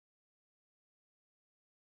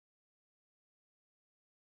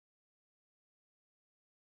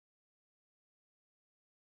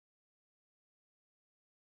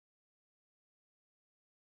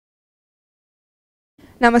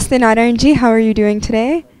Namaste Narayanji, how are you doing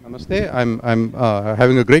today? Namaste. I'm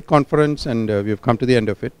having a great conference, and we've come to the end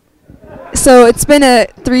of it. So it's been a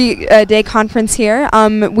three-day conference here.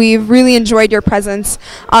 We've really enjoyed your presence.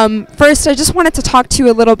 First, I just wanted to talk to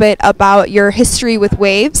you a little bit about your history with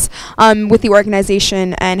Waves, with the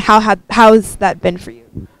organization, and how's that been for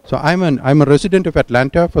you? So I'm a resident of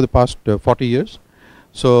Atlanta for the past 40 years.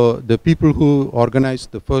 So the people who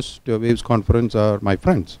organized the first Waves conference are my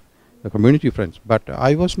friends, the community friends. But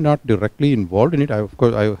I was not directly involved in it. Of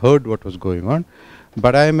course, I heard what was going on.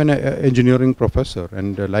 But I am an engineering professor,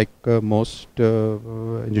 and like most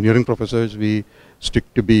engineering professors, we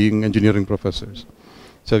stick to being engineering professors.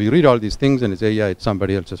 So we read all these things and say, yeah, it's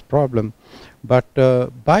somebody else's problem. But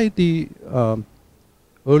by the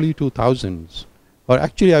early 2000s, or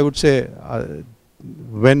actually I would say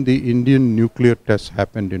when the Indian nuclear test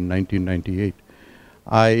happened in 1998,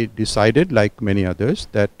 I decided, like many others,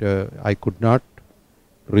 that I could not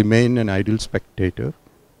remain an idle spectator,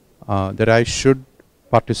 that I should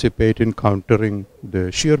participate in countering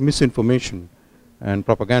the sheer misinformation and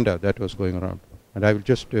propaganda that was going around. And I will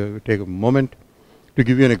just take a moment to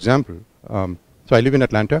give you an example. So I live in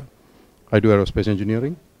Atlanta. I do aerospace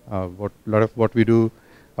engineering. A lot of what we do,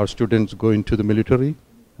 our students go into the military,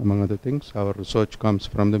 among other things. Our research comes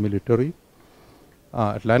from the military.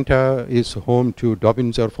 Atlanta is home to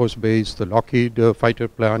Dobbins Air Force Base, the Lockheed fighter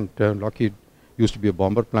plant. Lockheed used to be a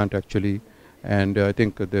bomber plant, actually. And I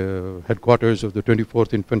think the headquarters of the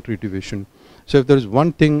 24th Infantry Division. So if there is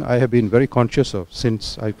one thing I have been very conscious of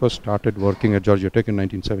since I first started working at Georgia Tech in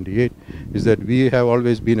 1978, is that we have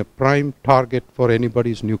always been a prime target for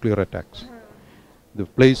anybody's nuclear attacks. The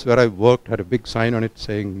place where I worked had a big sign on it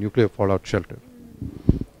saying nuclear fallout shelter.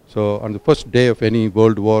 So on the first day of any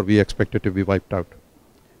world war, we expected to be wiped out.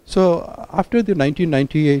 So after the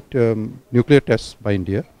 1998 nuclear tests by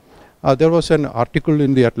India, there was an article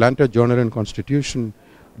in the Atlanta Journal and Constitution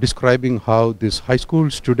describing how these high school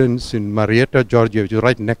students in Marietta, Georgia, which is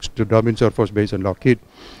right next to Dobbins Air Force Base and Lockheed,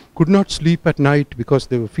 could not sleep at night because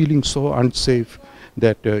they were feeling so unsafe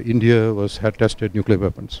that India had tested nuclear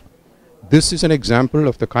weapons. This is an example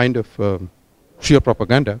of the kind of sheer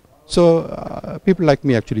propaganda. So people like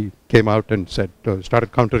me actually came out and said,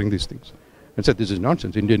 started countering these things and said, this is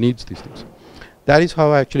nonsense, India needs these things. That is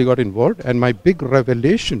how I actually got involved, and my big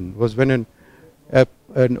revelation was when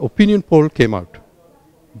an opinion poll came out,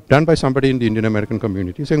 done by somebody in the Indian American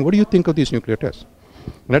community, saying, what do you think of these nuclear tests?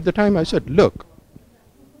 And at the time I said, look,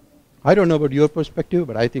 I don't know about your perspective,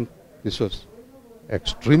 but I think this was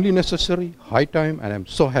extremely necessary, high time, and I'm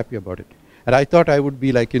so happy about it. And I thought I would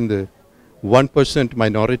be like in the 1%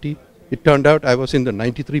 minority. It turned out I was in the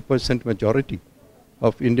 93% majority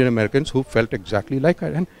of Indian Americans who felt exactly like I.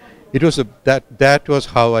 And it was that was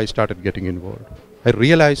how I started getting involved. I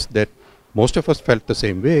realized that most of us felt the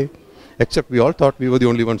same way, except we all thought we were the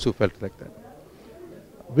only ones who felt like that.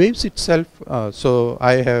 Waves itself, so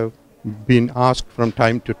I have been asked from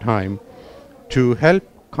time to time to help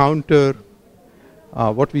counter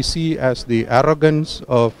what we see as the arrogance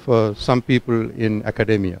of some people in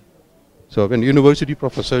academia. So when university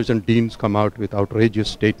professors and deans come out with outrageous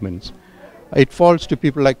statements, it falls to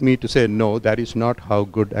people like me to say, no, that is not how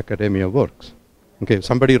good academia works. Okay, if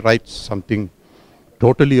somebody writes something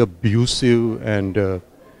totally abusive and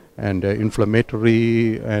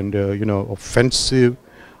inflammatory and offensive,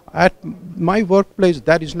 at my workplace,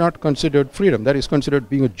 that is not considered freedom. That is considered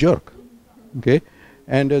being a jerk. Okay,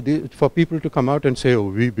 and for people to come out and say, oh,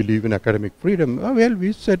 we believe in academic freedom, well,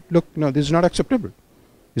 we said, look, no, this is not acceptable.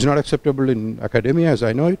 It's not acceptable in academia as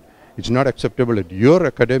I know it. It's not acceptable at your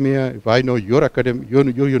academia. If I know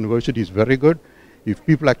your university is very good, if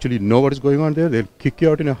people actually know what is going on there, they'll kick you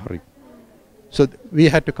out in a hurry. So we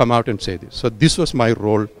had to come out and say this. So this was my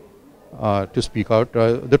role to speak out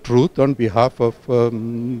the truth on behalf of,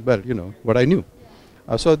 what I knew.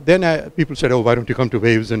 So then people said, oh, why don't you come to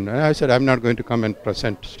Waves? And I said, I'm not going to come and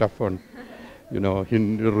present stuff on,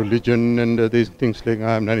 in religion and these things like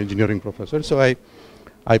I'm not an engineering professor. So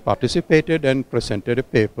I participated and presented a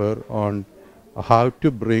paper on how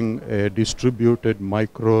to bring a distributed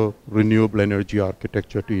micro renewable energy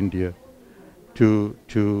architecture to India to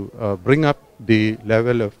bring up the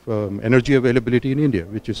level of energy availability in India,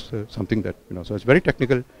 which is something that, so it's very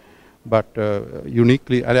technical, but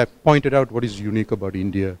uniquely, and I pointed out what is unique about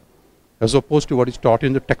India as opposed to what is taught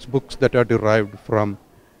in the textbooks that are derived from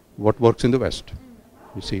what works in the West,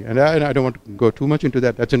 you see. And I don't want to go too much into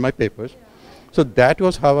that, that's in my papers. So that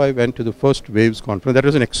was how I went to the first Waves conference. That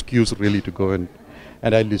was an excuse really to go and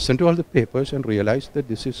I listened to all the papers and realized that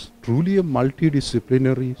this is truly a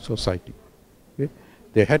multidisciplinary society. Okay?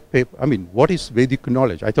 They had paper, what is Vedic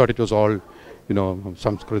knowledge? I thought it was all,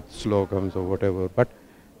 Sanskrit slogans or whatever, but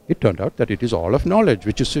it turned out that it is all of knowledge,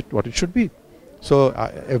 which is what it should be. So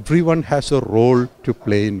everyone has a role to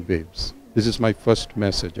play in waves. This is my first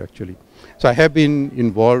message, actually. So I have been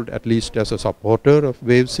involved at least as a supporter of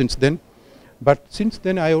waves since then. But since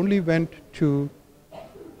then, I only went to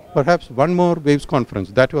perhaps one more waves conference.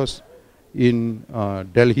 That was in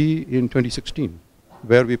Delhi in 2016,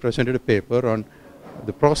 where we presented a paper on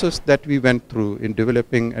the process that we went through in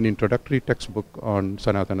developing an introductory textbook on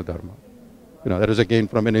Sanatana Dharma. That is again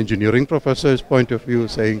from an engineering professor's point of view,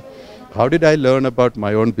 saying, how did I learn about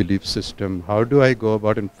my own belief system? How do I go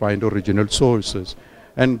about and find original sources?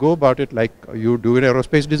 And go about it like you do in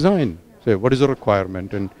aerospace design. Say, what is the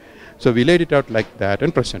requirement? And so we laid it out like that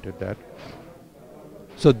and presented that.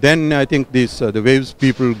 So then I think the waves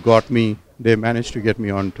people got me. They managed to get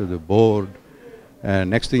me onto the board.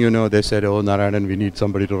 And next thing you know, they said, oh, Narayanan, we need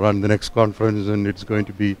somebody to run the next conference, and it's going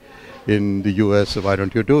to be in the US, so why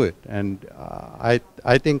don't you do it? And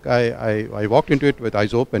I think I walked into it with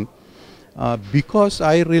eyes open because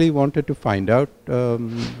I really wanted to find out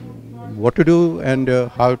what to do and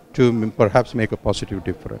how to perhaps make a positive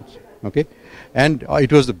difference. Okay, and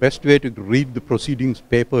it was the best way to read the proceedings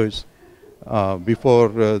papers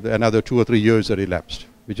before another 2 or 3 years had elapsed,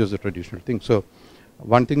 which was the traditional thing. So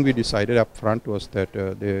one thing we decided up front was that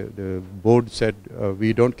the board said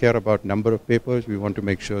we don't care about number of papers, we want to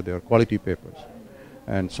make sure they are quality papers.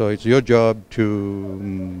 And so it's your job to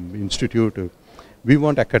institute, we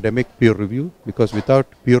want academic peer review, because without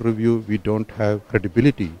peer review we don't have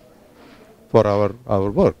credibility for our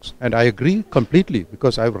works. And I agree completely,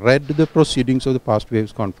 because I've read the proceedings of the past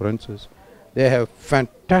waves conferences. They have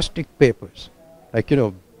fantastic papers, like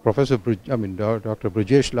Dr.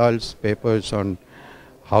 Brijesh Lal's papers on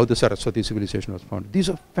how the Saraswati civilization was founded. These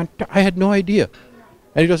are fantastic. I had no idea.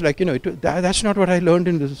 And it was like, that's not what I learned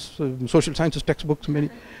in the social sciences textbooks,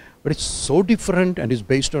 but it's so different and is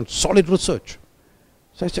based on solid research.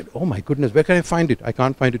 So I said, oh my goodness, where can I find it? I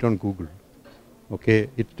can't find it on Google. Okay,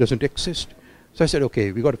 it doesn't exist. So I said,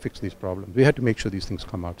 okay, we got to fix these problems. We had to make sure these things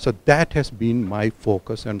come out. So that has been my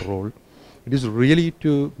focus and role. It is really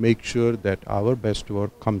to make sure that our best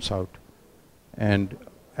work comes out and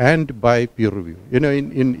by peer review.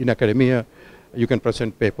 In academia, you can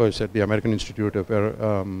present papers at the American Institute of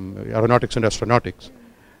Aeronautics and Astronautics.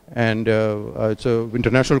 And it's an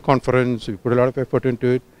international conference. We put a lot of effort into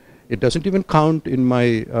it. It doesn't even count in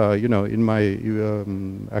my,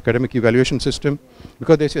 academic evaluation system,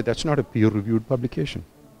 because they say that's not a peer-reviewed publication.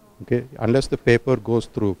 Okay, unless the paper goes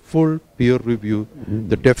through full peer review,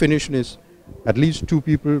 the definition is at least 2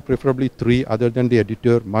 people, preferably 3, other than the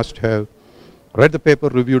editor, must have read the paper,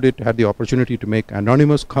 reviewed it, had the opportunity to make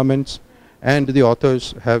anonymous comments, and the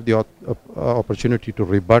authors have the opportunity to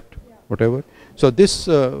rebut whatever. So this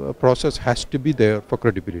process has to be there for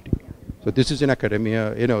credibility. So this is in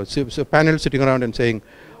academia, it's a panel sitting around and saying,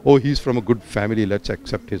 oh, he's from a good family, let's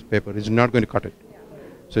accept his paper. It's not going to cut it.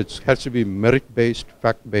 So it has to be merit-based,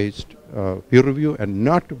 fact-based peer review, and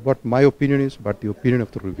not what my opinion is, but the opinion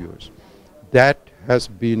of the reviewers. That has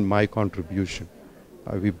been my contribution.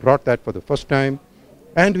 We brought that for the first time,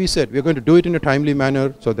 and we said we're going to do it in a timely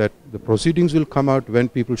manner so that the proceedings will come out when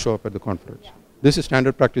people show up at the conference. This is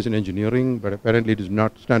standard practice in engineering, but apparently it is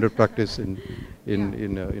not standard practice in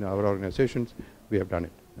our organizations. We have done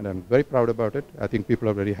it, and I'm very proud about it. I think people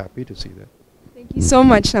are very happy to see that. Thank you so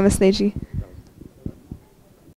much, Namaste ji.